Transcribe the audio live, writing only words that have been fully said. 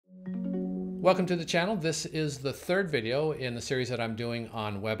Welcome to the channel. This is the third video in the series that I'm doing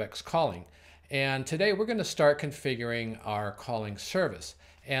on Webex Calling. And today we're going to start configuring our calling service.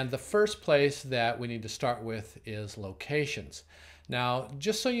 And the first place that we need to start with is locations. Now,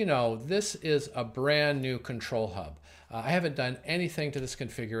 just so you know, this is a brand new control hub. I haven't done anything to this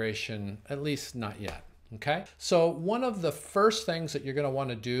configuration, at least not yet. Okay, so one of the first things that you're going to want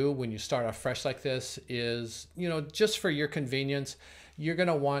to do when you start off fresh like this is, just for your convenience, you're going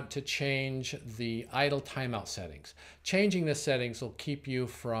to want to change the idle timeout settings. Changing the settings will keep you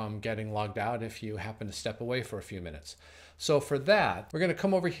from getting logged out if you happen to step away for a few minutes. So for that, we're going to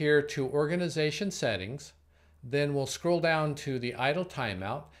come over here to Organization Settings, then we'll scroll down to the idle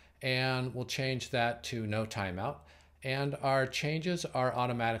timeout and we'll change that to no timeout, and our changes are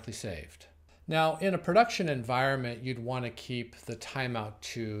automatically saved. Now, in a production environment, you'd want to keep the timeout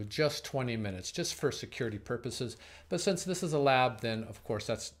to just 20 minutes, just for security purposes. But since this is a lab, then of course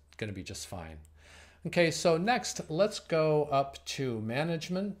that's going to be just fine. Okay, so next, let's go up to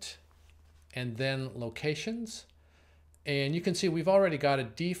Management and then Locations. And you can see we've already got a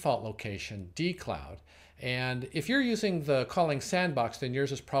default location, dcloud. And if you're using the calling sandbox, then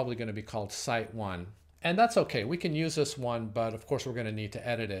yours is probably going to be called Site 1. And that's okay, we can use this one, but of course we're going to need to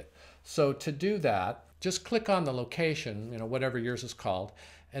edit it. So to do that, just click on the location, whatever yours is called,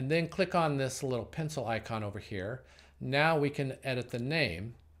 and then click on this little pencil icon over here. Now we can edit the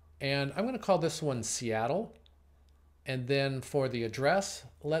name, and I'm going to call this one Seattle. And then for the address,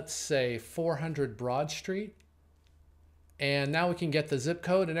 let's say 400 Broad Street. And now we can get the zip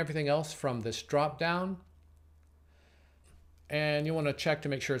code and everything else from this drop down. And you want to check to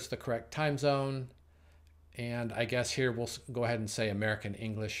make sure it's the correct time zone. And I guess here we'll go ahead and say American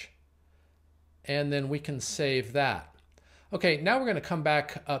English. And then we can save that. Okay, now we're going to come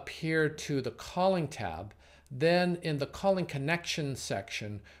back up here to the calling tab. Then in the calling connection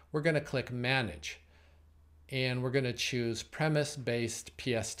section, we're going to click Manage. And we're going to choose Premise-Based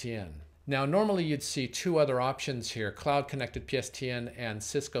PSTN. Now, normally you'd see two other options here, Cloud Connected PSTN and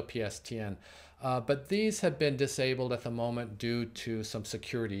Cisco PSTN. But these have been disabled at the moment due to some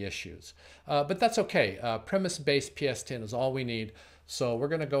security issues. But that's okay. Premise-based PSTN is all we need. So we're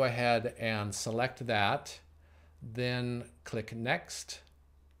going to go ahead and select that. Then click Next.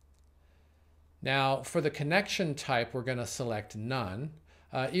 Now for the connection type, we're going to select None.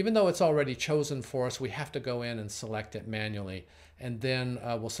 Even though it's already chosen for us, we have to go in and select it manually. And then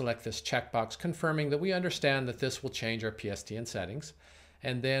we'll select this checkbox confirming that we understand that this will change our PSTN settings.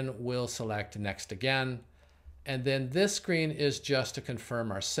 And then we'll select Next again. And then this screen is just to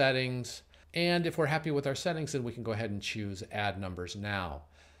confirm our settings. And if we're happy with our settings, then we can go ahead and choose Add Numbers Now.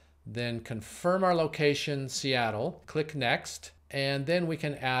 Then confirm our location, Seattle, click Next, and then we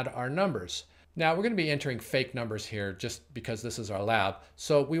can add our numbers. Now we're going to be entering fake numbers here just because this is our lab.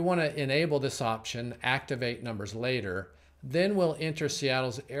 So we want to enable this option, Activate Numbers Later. Then we'll enter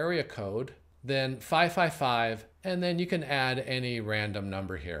Seattle's area code, then 555, and then you can add any random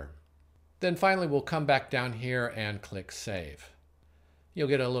number here. Then finally, we'll come back down here and click Save. You'll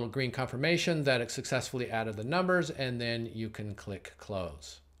get a little green confirmation that it successfully added the numbers, and then you can click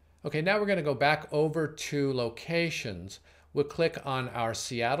Close. Okay, now we're going to go back over to Locations. We'll click on our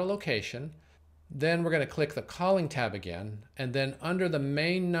Seattle location. Then we're going to click the Calling tab again, and then under the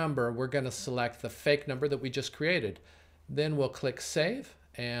main number, we're going to select the fake number that we just created. Then we'll click Save.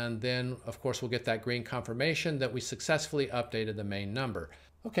 And then, of course, we'll get that green confirmation that we successfully updated the main number.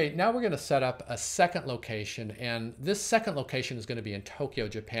 Okay, now we're going to set up a second location, and this second location is going to be in Tokyo,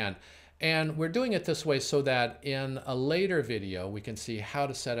 Japan. And we're doing it this way so that in a later video, we can see how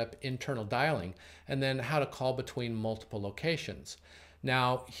to set up internal dialing and then how to call between multiple locations.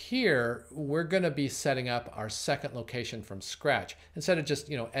 Now here, we're going to be setting up our second location from scratch instead of just,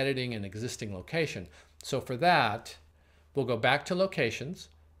 editing an existing location. So for that, we'll go back to Locations,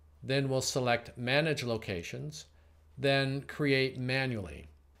 then we'll select Manage Locations, then Create Manually.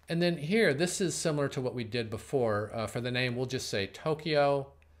 And then here, this is similar to what we did before. For the name, we'll just say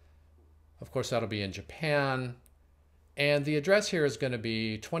Tokyo. Of course, that'll be in Japan. And the address here is going to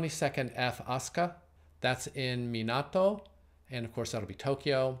be 22nd F Asuka. That's in Minato. And of course, that'll be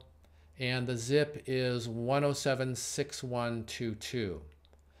Tokyo. And the zip is 1076122.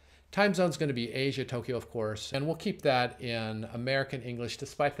 Time zone is going to be Asia, Tokyo, of course, and we'll keep that in American English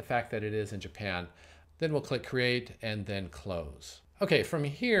despite the fact that it is in Japan. Then we'll click Create and then Close. Okay, from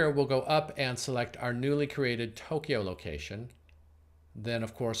here, we'll go up and select our newly created Tokyo location. Then,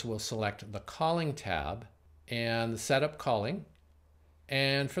 of course, we'll select the Calling tab and set up calling.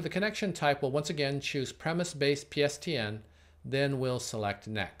 And for the connection type, we'll once again choose Premise-Based PSTN, then we'll select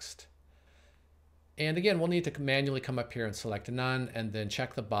Next. And again, we'll need to manually come up here and select none, and then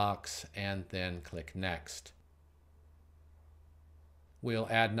check the box, and then click Next. We'll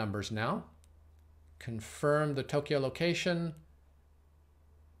add numbers now, confirm the Tokyo location,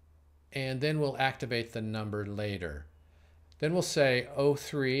 and then we'll activate the number later. Then we'll say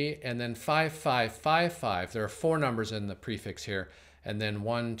 03 and then 5555. There are 4 numbers in the prefix here, and then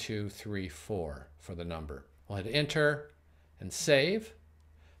 1, 2, 3, 4 for the number. We'll hit Enter and save.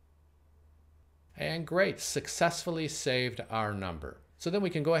 And great, successfully saved our number. So then we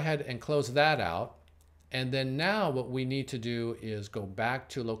can go ahead and close that out. And then now what we need to do is go back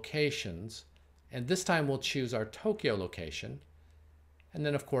to locations, and this time we'll choose our Tokyo location, and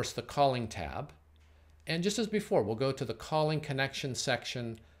then of course the calling tab. And just as before, we'll go to the calling connection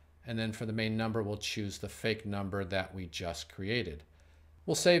section, and then for the main number, we'll choose the fake number that we just created.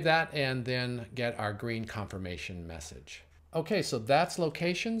 We'll save that and then get our green confirmation message. Okay, so that's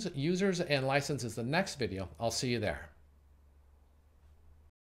locations, users, and licenses. The next video. I'll see you there.